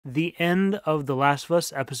The end of The Last of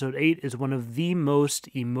Us Episode 8 is one of the most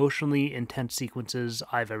emotionally intense sequences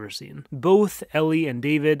I've ever seen. Both Ellie and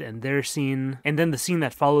David and their scene, and then the scene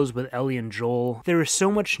that follows with Ellie and Joel. There is so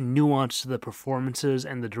much nuance to the performances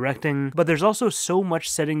and the directing, but there's also so much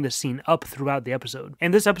setting the scene up throughout the episode.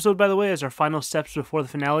 And this episode, by the way, as our final steps before the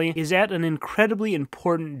finale, is at an incredibly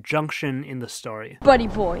important junction in the story. Buddy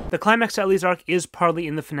boy. The climax to Ellie's arc is partly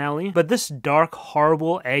in the finale, but this dark,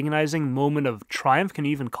 horrible, agonizing moment of triumph, can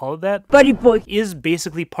you even call it that? Buddy boy. Is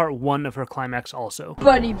basically part 1 of her climax also.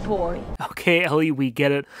 Buddy boy. Okay, Ellie, we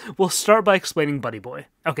get it. We'll start by explaining Buddy Boy.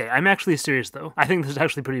 Okay, I'm actually serious though. I think this is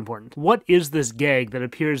actually pretty important. What is this gag that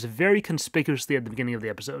appears very conspicuously at the beginning of the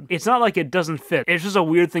episode? It's not like it doesn't fit, it's just a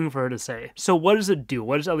weird thing for her to say. So what does it do?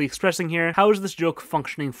 What is Ellie expressing here? How is this joke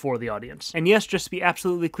functioning for the audience? And yes, just to be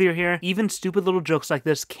absolutely clear here, even stupid little jokes like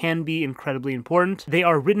this can be incredibly important. They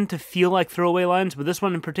are written to feel like throwaway lines, but this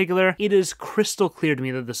one in particular, it is crystal clear to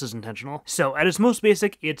me that this is intentional. So at its most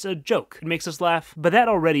basic, it's a joke. It makes us laugh, but that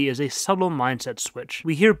already is a subtle mindset switch.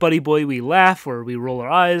 We hear Buddy Boy, we laugh, or we roll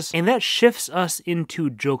our eyes, and that shifts us into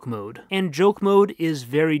joke mode. And joke mode is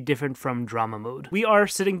very different from drama mode. We are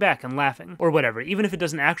sitting back and laughing, or whatever, even if it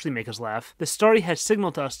doesn't actually make us laugh. The story has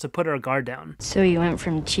signaled to us to put our guard down. So you went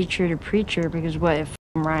from teacher to preacher because what, if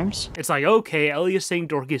rhymes? It's like, okay, Ellie is saying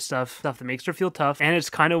dorky stuff that makes her feel tough, and it's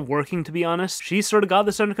kind of working, to be honest. She's sort of got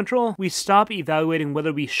this under control. We stop evaluating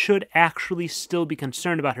whether we should actually still be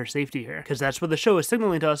concerned about her safety here, because that's what the show is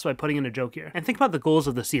signaling to us by putting in a joke here. And think about the goals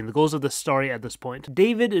of the scene, the goals of the story at this point.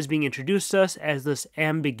 David is being introduced to us as this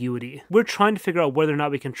ambiguity. We're trying to figure out whether or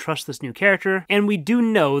not we can trust this new character, and we do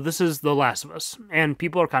know this is The Last of Us, and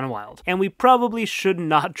people are kind of wild. And we probably should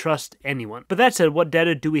not trust anyone. But that said, what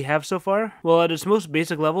data do we have so far? Well, at its most basic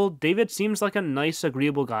level, David seems like a nice,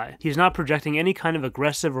 agreeable guy. He's not projecting any kind of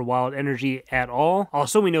aggressive or wild energy at all.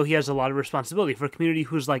 Also, we know he has a lot of responsibility for a community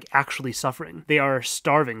who's like actually suffering. They are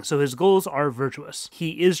starving, so his goals are virtuous.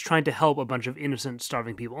 He is trying to help a bunch of innocent,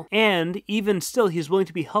 starving people. And even still, he's willing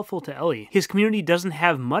to be helpful to Ellie. His community doesn't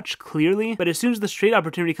have much, clearly, but as soon as the trade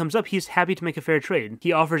opportunity comes up, he's happy to make a fair trade.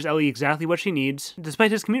 He offers Ellie exactly what she needs,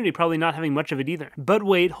 despite his community probably not having much of it either. But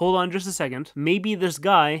wait, hold on just a second. Maybe this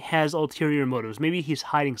guy has ulterior motives. Maybe he's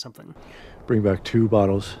hiding something. Bring back 2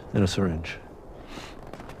 bottles and a syringe.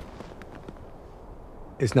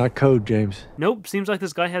 It's not code, James. Nope, seems like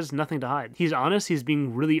this guy has nothing to hide. He's honest, he's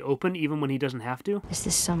being really open even when he doesn't have to. Is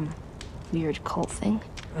this some weird cult thing?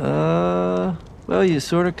 Well, you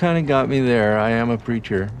sort of kind of got me there. I am a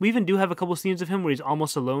preacher. We even do have a couple scenes of him where he's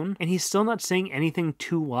almost alone, and he's still not saying anything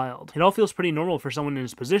too wild. It all feels pretty normal for someone in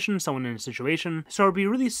his position, someone in his situation, so are we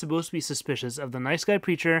really supposed to be suspicious of the nice guy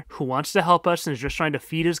preacher who wants to help us and is just trying to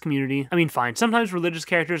feed his community? I mean, fine, sometimes religious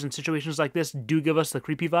characters in situations like this do give us the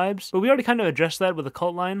creepy vibes, but we already kind of addressed that with a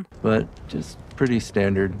cult line. But just pretty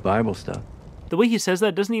standard Bible stuff. The way he says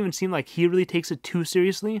that doesn't even seem like he really takes it too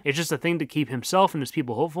seriously. It's just a thing to keep himself and his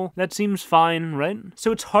people hopeful. That seems fine, right?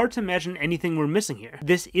 So it's hard to imagine anything we're missing here.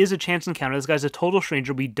 This is a chance encounter. This guy's a total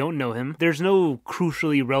stranger. We don't know him. There's no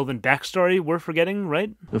crucially relevant backstory we're forgetting,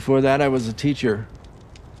 right? Before that, I was a teacher.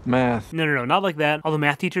 Math. No, not like that. Although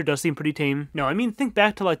math teacher does seem pretty tame. No, I mean, think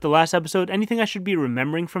back to like the last episode. Anything I should be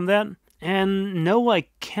remembering from that? And no, I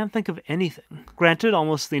can't think of anything. Granted,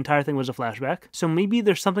 almost the entire thing was a flashback, so maybe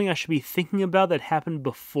there's something I should be thinking about that happened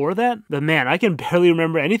before that? But man, I can barely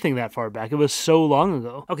remember anything that far back. It was so long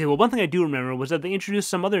ago. Okay, well, one thing I do remember was that they introduced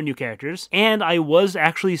some other new characters, and I was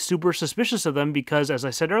actually super suspicious of them because, as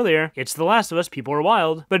I said earlier, it's The Last of Us, people are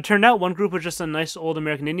wild. But it turned out one group was just a nice old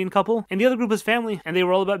American Indian couple, and the other group was family, and they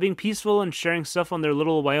were all about being peaceful and sharing stuff on their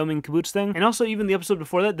little Wyoming kibbutz thing. And also, even the episode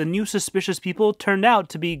before that, the new suspicious people turned out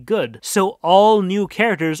to be good. So all new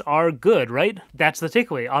characters are good, right? That's the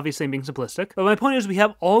takeaway. Obviously, I'm being simplistic. But my point is we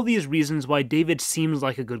have all these reasons why David seems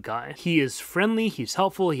like a good guy. He is friendly, he's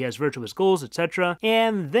helpful, he has virtuous goals, etc.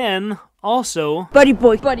 And then also, Buddy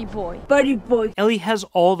boy, buddy boy, buddy boy. Ellie has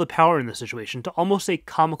all the power in this situation to almost a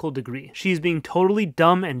comical degree. She's being totally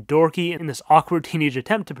dumb and dorky in this awkward teenage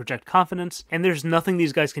attempt to project confidence, and there's nothing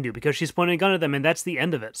these guys can do because she's pointing a gun at them and that's the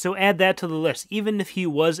end of it. So add that to the list. Even if he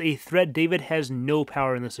was a threat, David has no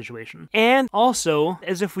power in this situation. And also,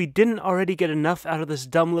 as if we didn't already get enough out of this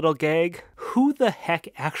dumb little gag, who the heck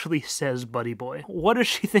actually says buddy boy? What does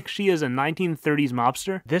she think she is, a 1930s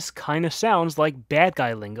mobster? This kind of sounds like bad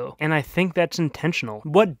guy lingo, and I think that's intentional.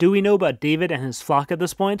 What do we know about David and his flock at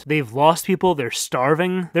this point? They've lost people, they're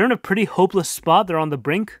starving, they're in a pretty hopeless spot, they're on the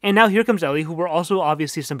brink. And now here comes Ellie, who we're also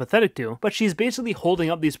obviously sympathetic to, but she's basically holding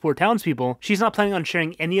up these poor townspeople. She's not planning on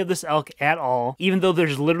sharing any of this elk at all, even though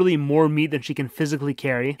there's literally more meat than she can physically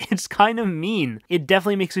carry. It's kind of mean. It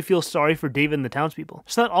definitely makes me feel sorry for David and the townspeople.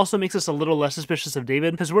 So that also makes us a little less suspicious of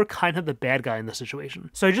David, because we're kind of the bad guy in this situation.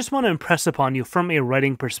 So I just want to impress upon you from a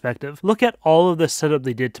writing perspective, look at all of the setup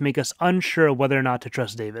they did to make us unsure whether or not to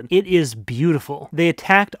trust David. It is beautiful. They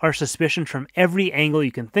attacked our suspicions from every angle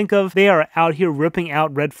you can think of. They are out here ripping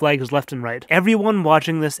out red flags left and right. Everyone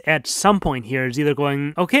watching this at some point here is either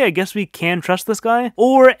going, okay, I guess we can trust this guy,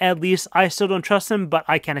 or at least I still don't trust him, but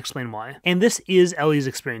I can't explain why. And this is Ellie's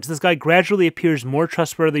experience. This guy gradually appears more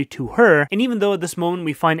trustworthy to her, and even though at this moment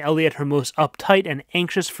we find Ellie at her most uptight and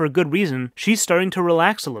anxious for a good reason, she's starting to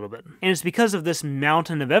relax a little bit. And it's because of this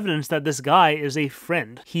mountain of evidence that this guy is a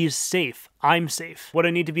friend. He's safe. I'm safe. What do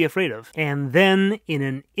I need to be afraid of? And then, in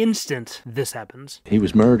an instant, this happens. He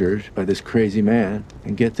was murdered by this crazy man.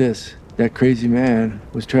 And get this, that crazy man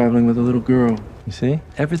was traveling with a little girl. You see?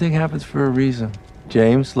 Everything happens for a reason.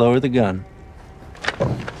 James, lower the gun.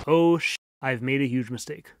 Oh, I've made a huge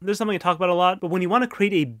mistake. This is something I talk about a lot, but when you want to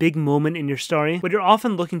create a big moment in your story, what you're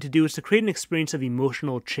often looking to do is to create an experience of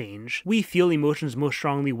emotional change. We feel emotions most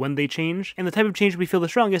strongly when they change, and the type of change we feel the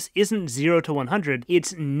strongest isn't 0 to 100,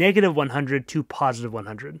 it's negative 100 to positive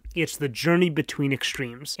 100. It's the journey between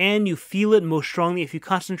extremes, and you feel it most strongly if you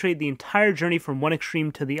concentrate the entire journey from one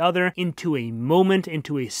extreme to the other into a moment,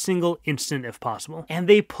 into a single instant if possible. And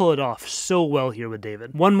they pull it off so well here with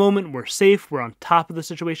David. One moment we're safe, we're on top of the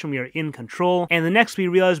situation, we are in control, and the next we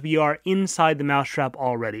realize we are inside the mousetrap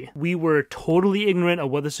already. We were totally ignorant of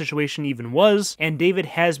what the situation even was, and David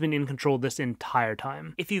has been in control this entire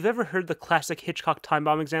time. If you've ever heard the classic Hitchcock time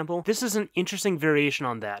bomb example, this is an interesting variation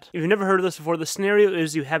on that. If you've never heard of this before, the scenario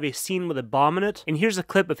is you have a scene with a bomb in it, and here's a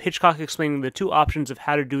clip of Hitchcock explaining the two options of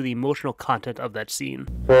how to do the emotional content of that scene.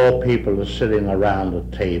 4 people are sitting around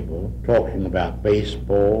a table talking about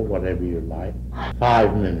baseball, whatever you like.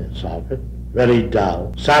 5 minutes of it, very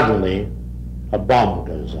dull. Suddenly, a bomb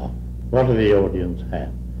goes off. What do the audience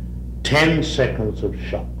have? 10 seconds of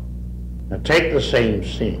shock. Now take the same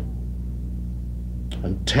scene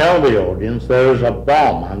and tell the audience there is a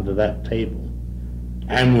bomb under that table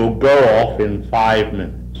and will go off in 5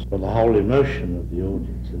 minutes. Well, the whole emotion of the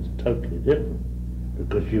audience is totally different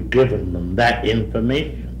because you've given them that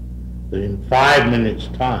information that in 5 minutes'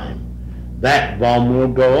 time that bomb will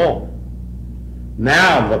go off.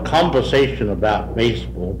 Now the conversation about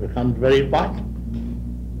baseball becomes very vital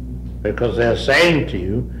because they're saying to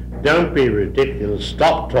you, don't be ridiculous,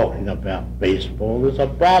 stop talking about baseball, there's a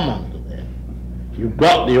bomb under there. You've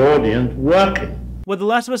got the audience working. What The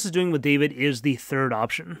Last of Us is doing with David is the third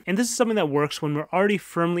option, and this is something that works when we're already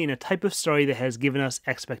firmly in a type of story that has given us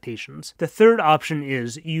expectations. The third option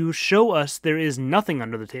is you show us there is nothing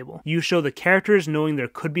under the table. You show the characters knowing there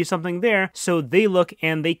could be something there, so they look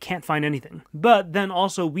and they can't find anything. But then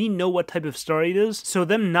also we know what type of story it is, so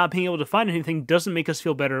them not being able to find anything doesn't make us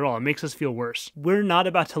feel better at all. It makes us feel worse. We're not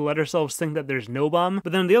about to let ourselves think that there's no bomb,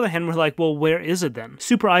 but then on the other hand, we're like, well, where is it then?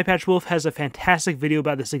 Super Eyepatch Wolf has a fantastic video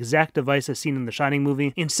about this exact device as seen in The Shining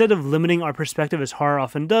movie. Instead of limiting our perspective as horror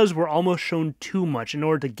often does, we're almost shown too much in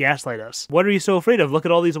order to gaslight us. What are you so afraid of? Look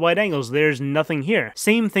at all these wide angles. There's nothing here.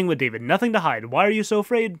 Same thing with David. Nothing to hide. Why are you so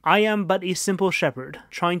afraid? I am but a simple shepherd,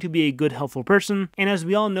 trying to be a good, helpful person. And as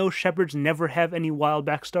we all know, shepherds never have any wild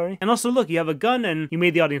backstory. And also, look, you have a gun and you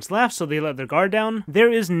made the audience laugh, so they let their guard down.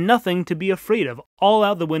 There is nothing to be afraid of. All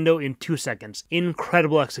out the window in 2 seconds.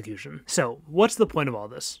 Incredible execution. So, what's the point of all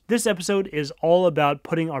this? This episode is all about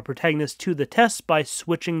putting our protagonists to the test by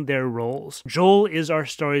switching their roles. Joel is our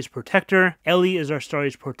story's protector, Ellie is our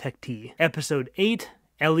story's protectee. Episode 8,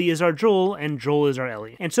 Ellie is our Joel, and Joel is our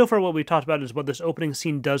Ellie. And so far what we talked about is what this opening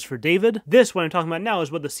scene does for David. This, what I'm talking about now,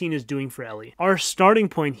 is what the scene is doing for Ellie. Our starting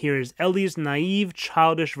point here is Ellie's naive,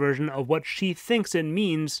 childish version of what she thinks it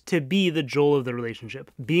means to be the Joel of the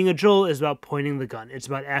relationship. Being a Joel is about pointing the gun. It's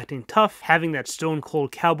about acting tough, having that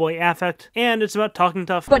stone-cold cowboy affect, and it's about talking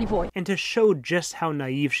tough. Buddy boy. And to show just how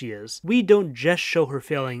naive she is, we don't just show her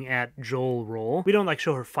failing at Joel role. We don't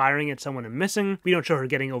show her firing at someone and missing. We don't show her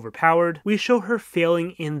getting overpowered. We show her failing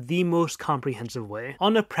everything in the most comprehensive way.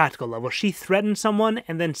 On a practical level, she threatened someone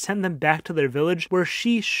and then sent them back to their village, where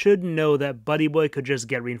she should know that Buddy Boy could just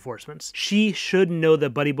get reinforcements. She should know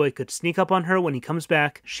that Buddy Boy could sneak up on her when he comes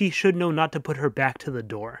back. She should know not to put her back to the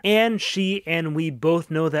door. And she and we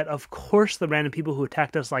both know that, of course, the random people who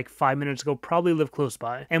attacked us like 5 minutes ago probably live close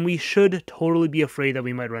by, and we should totally be afraid that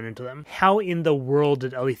we might run into them. How in the world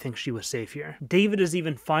did Ellie think she was safe here? David is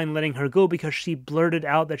even fine letting her go because she blurted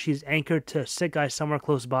out that she's anchored to a sick guy somewhere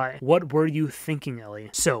close by. What were you thinking, Ellie?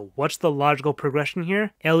 So, what's the logical progression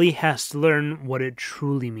here? Ellie has to learn what it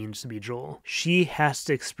truly means to be Joel. She has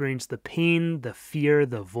to experience the pain, the fear,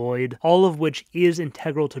 the void, all of which is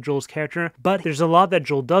integral to Joel's character, but there's a lot that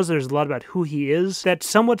Joel does, there's a lot about who he is, that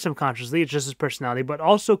somewhat subconsciously, it's just his personality, but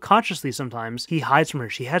also consciously sometimes, he hides from her.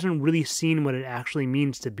 She hasn't really seen what it actually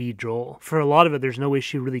means to be Joel. For a lot of it, there's no way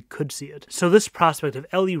she really could see it. So this prospect of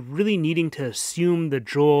Ellie really needing to assume the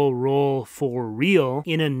Joel role for real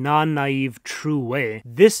in a non-naive, true way,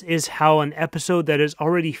 this is how an episode that is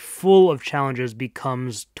already full of challenges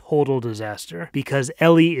becomes total disaster. Because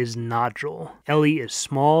Ellie is not Joel. Ellie is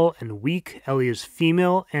small and weak, Ellie is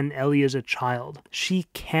female, and Ellie is a child. She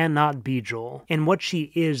cannot be Joel. And what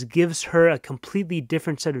she is gives her a completely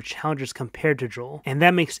different set of challenges compared to Joel. And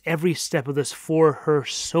that makes every step of this for her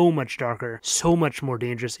so much darker, so much more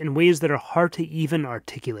dangerous in ways that are hard to even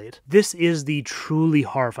articulate. This is the truly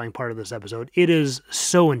horrifying part of this episode. It is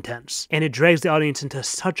so intense, and it drags the audience into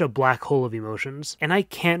such a black hole of emotions. And I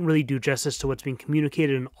can't really do justice to what's being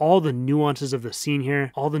communicated in all the nuances of the scene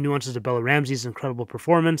here, all the nuances of Bella Ramsey's incredible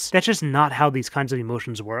performance. That's just not how these kinds of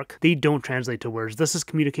emotions work. They don't translate to words. This is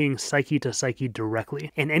communicating psyche to psyche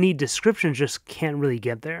directly, and any descriptions just can't really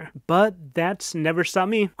get there. But that's never stopped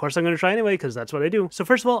me. Of course I'm going to try anyway, because that's what I do. So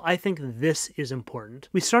first of all, I think this is important.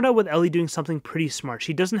 We start out with Ellie doing something pretty smart.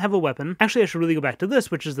 She doesn't have a weapon. Actually, I should really go back to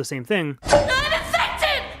this, which is the same thing.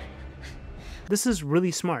 This is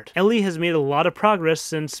really smart. Ellie has made a lot of progress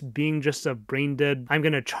since being just a brain-dead, I'm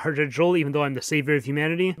gonna charge at Joel even though I'm the savior of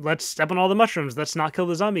humanity. Let's step on all the mushrooms. Let's not kill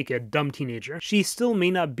the zombie kid. Dumb teenager. She still may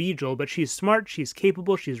not be Joel, but she's smart, she's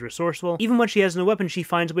capable, she's resourceful. Even when she has no weapon, she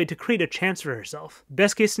finds a way to create a chance for herself.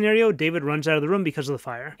 Best case scenario, David runs out of the room because of the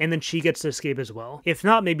fire, and then she gets to escape as well. If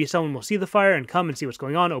not, maybe someone will see the fire and come and see what's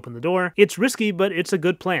going on, open the door. It's risky, but it's a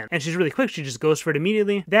good plan. And she's really quick, she just goes for it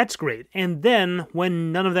immediately. That's great. And then,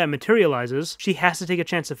 when none of that materializes, she has to take a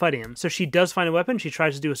chance at fighting him. So she does find a weapon, she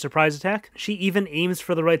tries to do a surprise attack. She even aims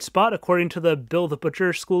for the right spot according to the Bill the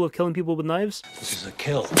Butcher school of killing people with knives. This is a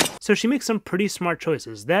kill. So she makes some pretty smart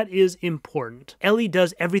choices. That is important. Ellie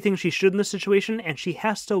does everything she should in this situation, and she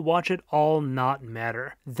has to watch it all not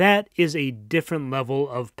matter. That is a different level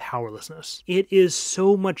of powerlessness. It is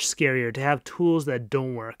so much scarier to have tools that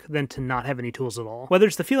don't work than to not have any tools at all. Whether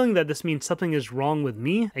it's the feeling that this means something is wrong with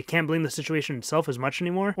me, I can't blame the situation itself as much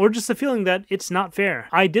anymore, or just the feeling that it's not fair.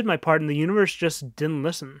 I did my part and the universe just didn't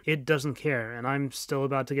listen. It doesn't care, and I'm still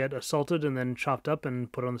about to get assaulted and then chopped up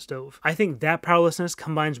and put on the stove. I think that powerlessness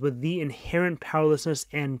combines with the inherent powerlessness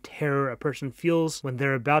and terror a person feels when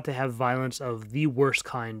they're about to have violence of the worst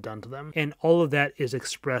kind done to them. And all of that is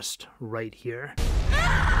expressed right here.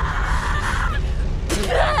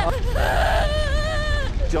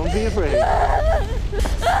 Don't be afraid.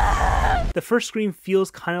 The first scream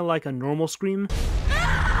feels kind of like a normal scream.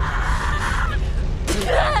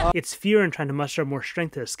 It's fear and trying to muster more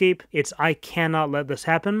strength to escape. It's I cannot let this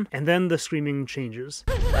happen. And then the screaming changes.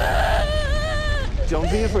 Don't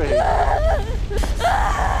be afraid.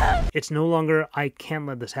 It's no longer I can't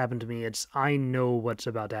let this happen to me. It's I know what's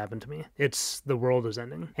about to happen to me. It's the world is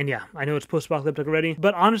ending. And yeah, I know it's post-apocalyptic already,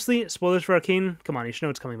 but honestly, spoilers for Arcane, come on, you should know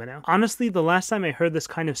it's coming by now. Honestly, the last time I heard this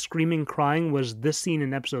kind of screaming crying was this scene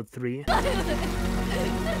in episode 3.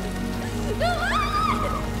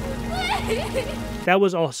 That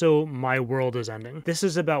was also my world is ending. This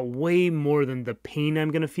is about way more than the pain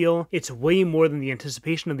I'm gonna feel. It's way more than the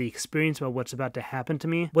anticipation of the experience about what's about to happen to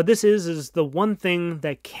me. What this is the one thing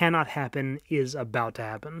that cannot happen is about to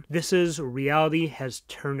happen. This is reality has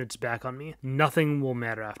turned its back on me. Nothing will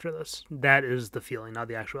matter after this. That is the feeling, not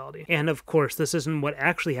the actuality. And of course, this isn't what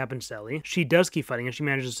actually happens to Ellie. She does keep fighting and she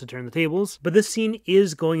manages to turn the tables, but this scene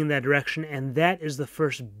is going in that direction, and that is the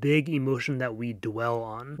first big emotion that we dwell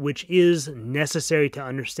on, which is necessary to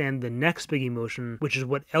understand the next big emotion, which is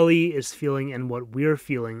what Ellie is feeling and what we're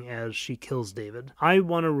feeling as she kills David. I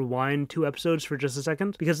want to rewind 2 episodes for just a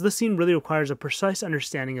second, because this scene really requires a precise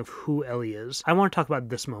understanding of who Ellie is. I want to talk about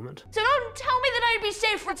this moment. So don't tell me that I'd be safe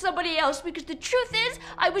safe with somebody else because the truth is,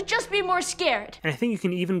 I would just be more scared. And I think you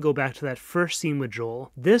can even go back to that first scene with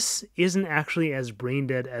Joel. This isn't actually as brain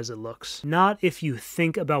dead as it looks. Not if you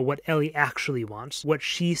think about what Ellie actually wants, what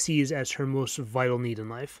she sees as her most vital need in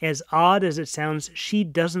life. As odd as it sounds, she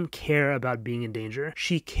doesn't care about being in danger.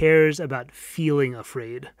 She cares about feeling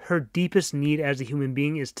afraid. Her deepest need as a human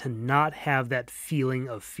being is to not have that feeling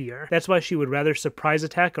of fear. That's why she would rather surprise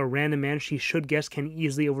attack a random man she should guess can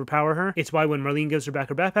easily overpower her. It's why when Marlene gives her back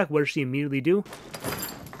her backpack, what does she immediately do?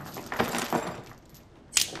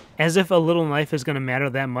 As if a little knife is going to matter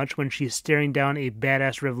that much when she's staring down a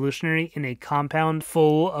badass revolutionary in a compound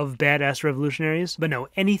full of badass revolutionaries. But no,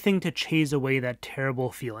 anything to chase away that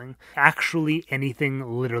terrible feeling. Actually anything,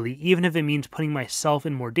 literally. Even if it means putting myself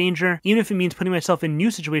in more danger. Even if it means putting myself in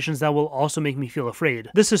new situations that will also make me feel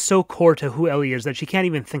afraid. This is so core to who Ellie is that she can't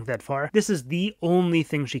even think that far. This is the only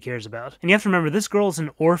thing she cares about. And you have to remember, this girl is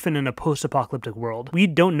an orphan in a post-apocalyptic world. We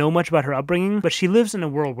don't know much about her upbringing, but she lives in a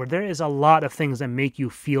world where there is a lot of things that make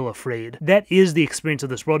you feel afraid. That is the experience of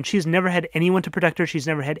this world. She's never had anyone to protect her. She's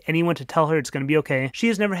never had anyone to tell her it's going to be okay. She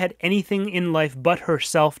has never had anything in life but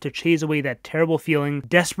herself to chase away that terrible feeling,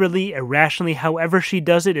 desperately, irrationally, however she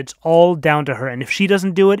does it, it's all down to her. And if she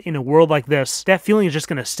doesn't do it in a world like this, that feeling is just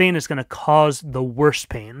going to stay and it's going to cause the worst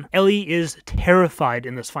pain. Ellie is terrified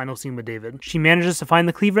in this final scene with David. She manages to find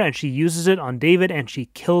the cleaver and she uses it on David and she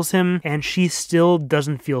kills him and she still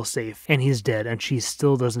doesn't feel safe. And he's dead and she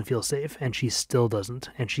still doesn't feel safe and she still doesn't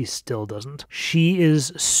and she still doesn't. She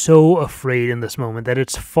is so afraid in this moment that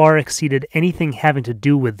it's far exceeded anything having to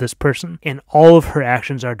do with this person. And all of her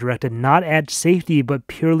actions are directed not at safety, but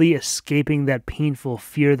purely escaping that painful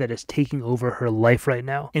fear that is taking over her life right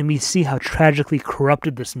now. And we see how tragically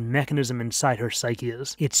corrupted this mechanism inside her psyche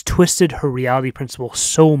is. It's twisted her reality principle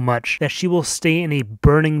so much that she will stay in a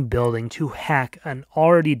burning building to hack an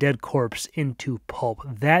already dead corpse into pulp.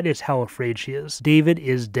 That is how afraid she is. David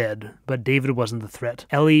is dead, but David wasn't the threat.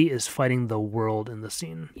 Ellie is fighting the world in the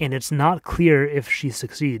scene. And it's not clear if she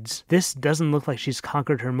succeeds. This doesn't look like she's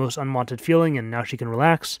conquered her most unwanted feeling and now she can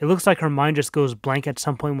relax. It looks like her mind just goes blank at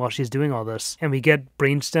some point while she's doing all this. And we get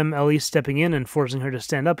Brainstem Ellie stepping in and forcing her to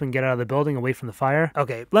stand up and get out of the building away from the fire.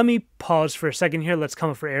 Okay, let me pause for a second here. Let's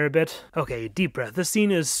come up for air a bit. Okay, deep breath. This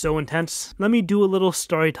scene is so intense. Let me do a little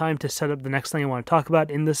story time to set up the next thing I want to talk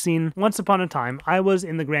about in this scene. Once upon a time, I was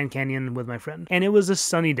in the Grand Canyon with my friend, and it was a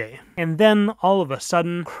sunny day. And then, all of a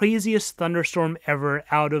sudden, craziest thunderstorm ever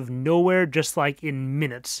out of nowhere, just like in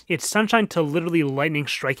minutes. It's sunshine to literally lightning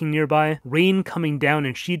striking nearby, rain coming down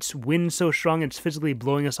in sheets, wind so strong it's physically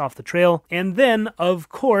blowing us off the trail. And then, of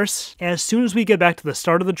course, as soon as we get back to the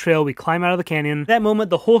start of the trail, we climb out of the canyon. That moment,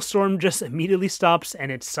 the whole storm just immediately stops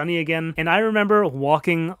and it's sunny again. And I remember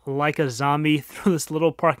walking like a zombie through this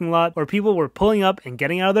little parking lot where people were pulling up and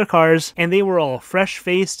getting out of their cars, and they were all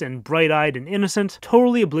fresh-faced and bright-eyed and innocent,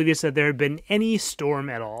 totally oblivious that there had been any storm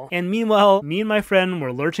at all. And meanwhile, me and my friend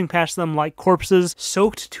were lurching past them like corpses,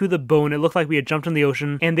 soaked to the bone. It looked like we had jumped in the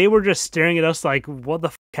ocean, and they were just staring at us like, what the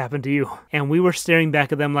f happened to you? And we were staring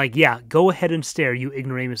back at them like, yeah, go ahead and stare, you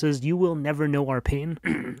ignoramuses. You will never know our pain.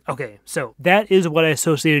 Okay, so that is what I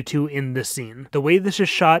associated to in this scene. The way this is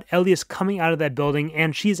shot, Ellie is coming out of that building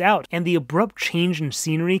and she's out. And the abrupt change in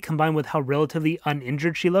scenery combined with how relatively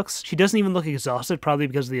uninjured she looks, she doesn't even look exhausted, probably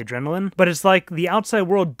because of the adrenaline, but it's like the outside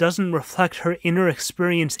world doesn't reflect her inner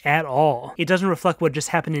experience at all. It doesn't reflect what just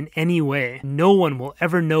happened in any way. No one will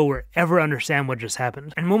ever know or ever understand what just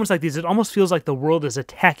happened. And moments like these, it almost feels like the world is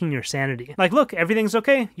attacking your sanity. Like, look, everything's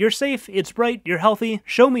okay. You're safe. It's bright. You're healthy.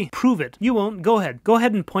 Show me. Prove it. You won't. Go ahead. Go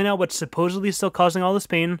ahead and point out what's supposedly still causing all this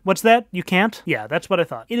pain. What's that? You can't? Yeah, that's what I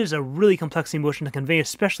thought. It is a really complex emotion to convey,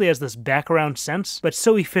 especially as this background sense, but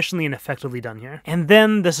so efficiently and effectively done here. And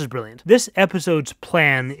then, this is brilliant. This episode's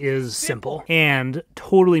plan is simple and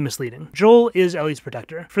totally misleading. Joel is Ellie's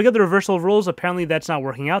protector. Forget the reversal of roles, apparently that's not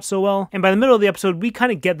working out so well. And by the middle of the episode, we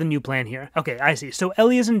kind of get the new plan here. Okay, I see. So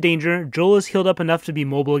Ellie is in danger, Joel is healed up enough to be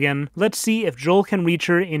mobile again. Let's see if Joel can reach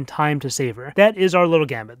her in time to save her. That is our little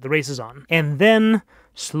gambit. The race is on. And then,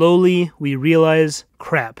 slowly, we realize,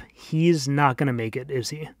 crap, he's not gonna make it, is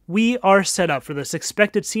he? We are set up for this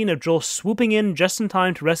expected scene of Joel swooping in just in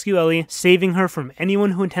time to rescue Ellie, saving her from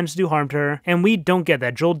anyone who intends to do harm to her, and we don't get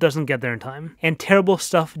that. Joel doesn't get there in time. And terrible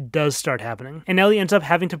stuff does start happening. And Ellie ends up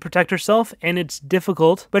having to protect herself, and it's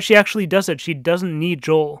difficult, but she actually does it. She doesn't need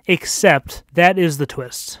Joel. Except, that is the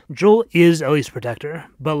twist. Joel is Ellie's protector,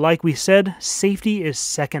 but like we said, safety is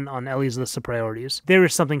second on Ellie's list of priorities. There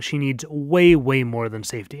is something she needs way, way more than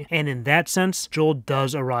safety. And in that sense, Joel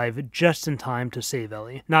does arrive arrive just in time to save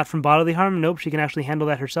Ellie. Not from bodily harm, nope, she can actually handle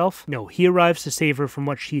that herself. No, he arrives to save her from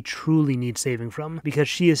what she truly needs saving from, because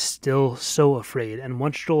she is still so afraid, and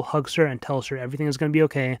once Joel hugs her and tells her everything is going to be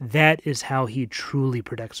okay, that is how he truly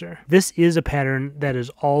protects her. This is a pattern that is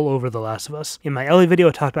all over The Last of Us. In my Ellie video,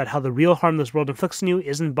 I talked about how the real harm this world inflicts on you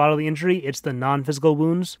isn't bodily injury, it's the non-physical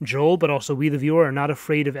wounds. Joel, but also we the viewer, are not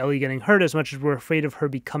afraid of Ellie getting hurt as much as we're afraid of her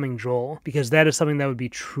becoming Joel, because that is something that would be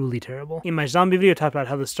truly terrible. In my zombie video, I talked about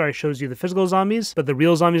how the story shows you the physical zombies, but the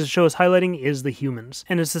real zombies the show is highlighting is the humans.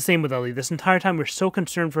 And it's the same with Ellie. This entire time we're so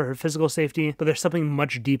concerned for her physical safety, but there's something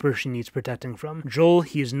much deeper she needs protecting from. Joel,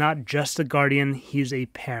 he's not just a guardian, he's a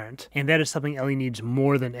parent. And that is something Ellie needs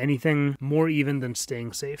more than anything, more even than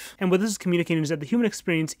staying safe. And what this is communicating is that the human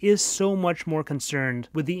experience is so much more concerned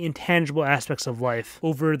with the intangible aspects of life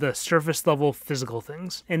over the surface level physical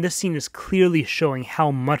things. And this scene is clearly showing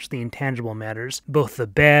how much the intangible matters, both the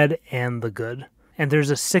bad and the good. And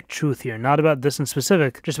there's a sick truth here, not about this in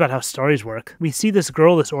specific, just about how stories work. We see this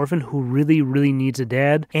girl, this orphan, who really, really needs a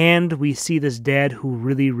dad, and we see this dad who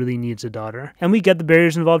really, really needs a daughter. And we get the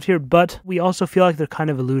barriers involved here, but we also feel like they're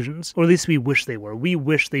kind of illusions, or at least we wish they were. We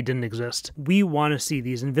wish they didn't exist. We want to see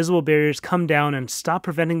these invisible barriers come down and stop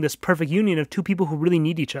preventing this perfect union of two people who really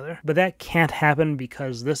need each other. But that can't happen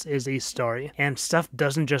because this is a story, and stuff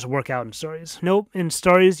doesn't just work out in stories. Nope, in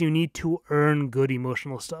stories you need to earn good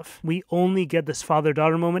emotional stuff. We only get this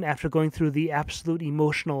father-daughter moment after going through the absolute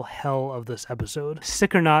emotional hell of this episode.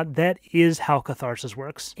 Sick or not, that is how catharsis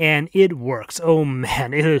works. And it works. Oh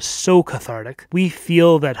man, it is so cathartic. We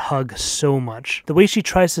feel that hug so much. The way she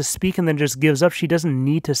tries to speak and then just gives up, she doesn't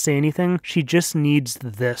need to say anything. She just needs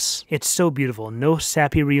this. It's so beautiful. No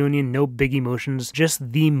sappy reunion, no big emotions,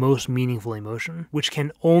 just the most meaningful emotion, which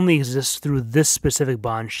can only exist through this specific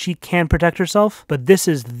bond. She can protect herself, but this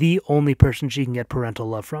is the only person she can get parental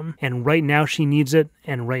love from. And right now she needs it,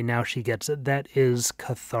 and right now she gets it. That is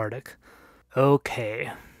cathartic. Okay.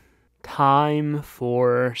 Time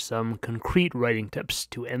for some concrete writing tips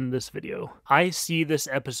to end this video. I see this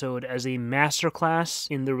episode as a masterclass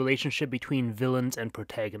in the relationship between villains and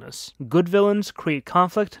protagonists. Good villains create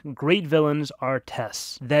conflict, great villains are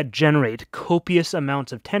tests that generate copious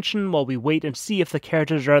amounts of tension while we wait and see if the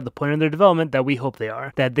characters are at the point in their development that we hope they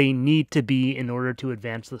are, that they need to be in order to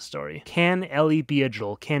advance the story. Can Ellie be a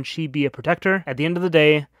Joel? Can she be a protector? At the end of the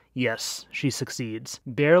day, yes, she succeeds.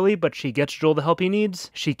 Barely, but she gets Joel the help he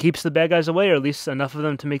needs. She keeps the bad guys away, or at least enough of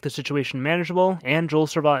them to make the situation manageable, and Joel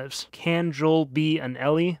survives. Can Joel be an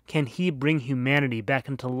Ellie? Can he bring humanity back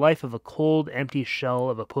into life of a cold, empty shell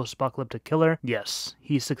of a post-apocalyptic killer? Yes,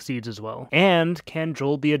 he succeeds as well. And can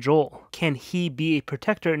Joel be a Joel? Can he be a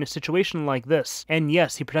protector in a situation like this? And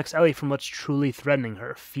yes, he protects Ellie from what's truly threatening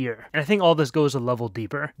her, fear. And I think all this goes a level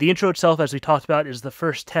deeper. The intro itself, as we talked about, is the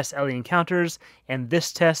first test Ellie encounters, and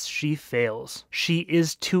this test she fails. She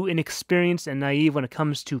is too inexperienced and naive when it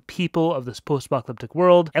comes to people of this post-apocalyptic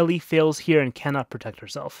world. Ellie fails here and cannot protect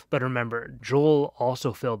herself. But remember, Joel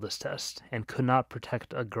also failed this test and could not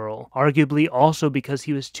protect a girl. Arguably also because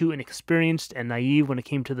he was too inexperienced and naive when it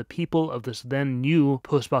came to the people of this then new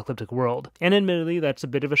post-apocalyptic world. And admittedly, that's a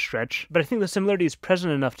bit of a stretch, but I think the similarity is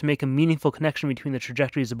present enough to make a meaningful connection between the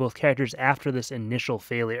trajectories of both characters after this initial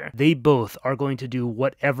failure. They both are going to do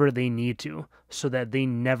whatever they need to so that they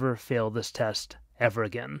never fail this test ever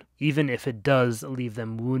again, even if it does leave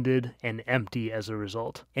them wounded and empty as a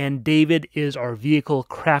result. And David is our vehicle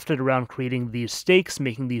crafted around creating these stakes,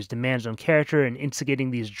 making these demands on character, and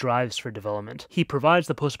instigating these drives for development. He provides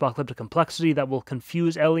the post-apocalyptic complexity that will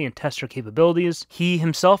confuse Ellie and test her capabilities. He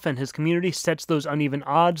himself and his community sets those uneven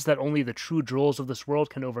odds that only the true Joels of this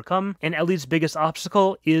world can overcome. And Ellie's biggest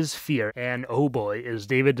obstacle is fear. And oh boy, is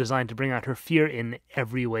David designed to bring out her fear in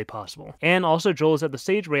every way possible. And also Joel is at the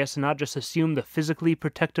stage where he has to not just assume the physically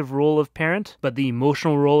protective role of parent, but the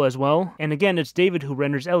emotional role as well. And again, it's David who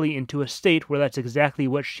renders Ellie into a state where that's exactly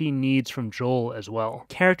what she needs from Joel as well.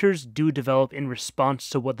 Characters do develop in response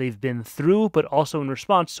to what they've been through, but also in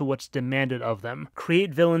response to what's demanded of them.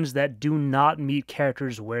 Create villains that do not meet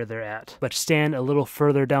characters where they're at, but stand a little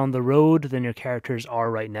further down the road than your characters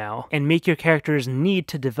are right now. And make your characters need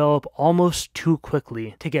to develop almost too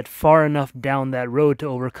quickly to get far enough down that road to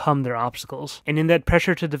overcome their obstacles. And in that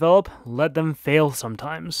pressure to develop, let them fail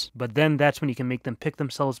sometimes, but then that's when you can make them pick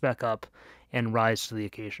themselves back up and rise to the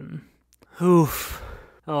occasion. Oof.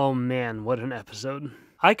 Oh man, what an episode.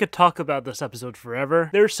 I could talk about this episode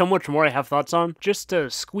forever. There's so much more I have thoughts on. Just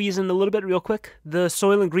to squeeze in a little bit real quick, the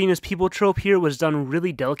soil and green is people trope here was done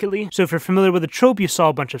really delicately. So if you're familiar with the trope, you saw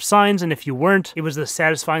a bunch of signs, and if you weren't, it was the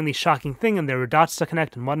satisfyingly shocking thing and there were dots to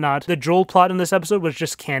connect and whatnot. The Joel plot in this episode was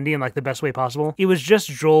just candy in like the best way possible. It was just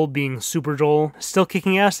Joel being super Joel, still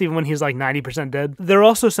kicking ass even when he's like 90% dead. There are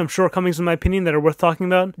also some shortcomings in my opinion that are worth talking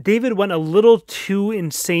about. David went a little too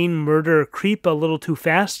insane murder creep a little too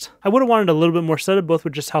fast. I would have wanted a little bit more setup, both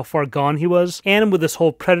with just how far gone he was, and with this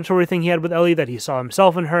whole predatory thing he had with Ellie, that he saw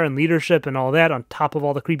himself in her and leadership and all that on top of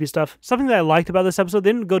all the creepy stuff. Something that I liked about this episode,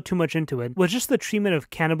 they didn't go too much into it, was just the treatment of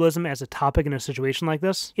cannibalism as a topic in a situation like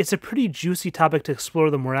this. It's a pretty juicy topic to explore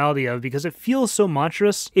the morality of because it feels so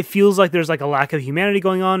monstrous. It feels like there's like a lack of humanity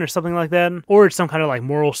going on or something like that, or it's some kind of like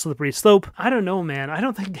moral slippery slope. I don't know, man. I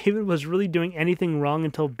don't think David was really doing anything wrong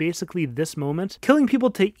until basically this moment. Killing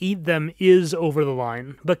people to eat them is over the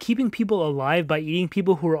line, but keeping people alive by eating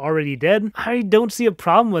people who are already dead, I don't see a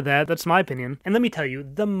problem with that. That's my opinion. And let me tell you,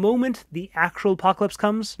 the moment the actual apocalypse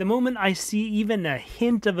comes, the moment I see even a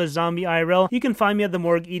hint of a zombie IRL, you can find me at the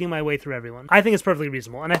morgue eating my way through everyone. I think it's perfectly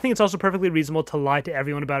reasonable, and I think it's also perfectly reasonable to lie to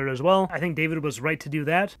everyone about it as well. I think David was right to do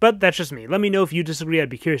that, but that's just me. Let me know if you disagree. I'd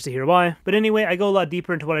be curious to hear why. But anyway, I go a lot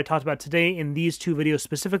deeper into what I talked about today in these two videos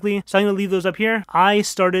specifically, so I'm going to leave those up here. I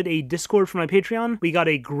started a Discord for my Patreon. We got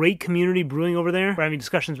a great community brewing over there. We're having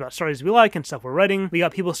discussions about stories we like and stuff we're writing. We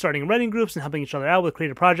got people starting writing groups and helping each other out with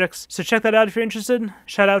creative projects. So check that out if you're interested.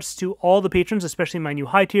 Shout outs to all the patrons, especially my new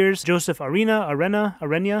high tiers, Joseph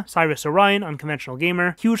Arena, Cyrus Orion, Unconventional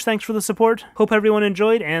Gamer. Huge thanks for the support. Hope everyone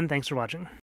enjoyed, and thanks for watching.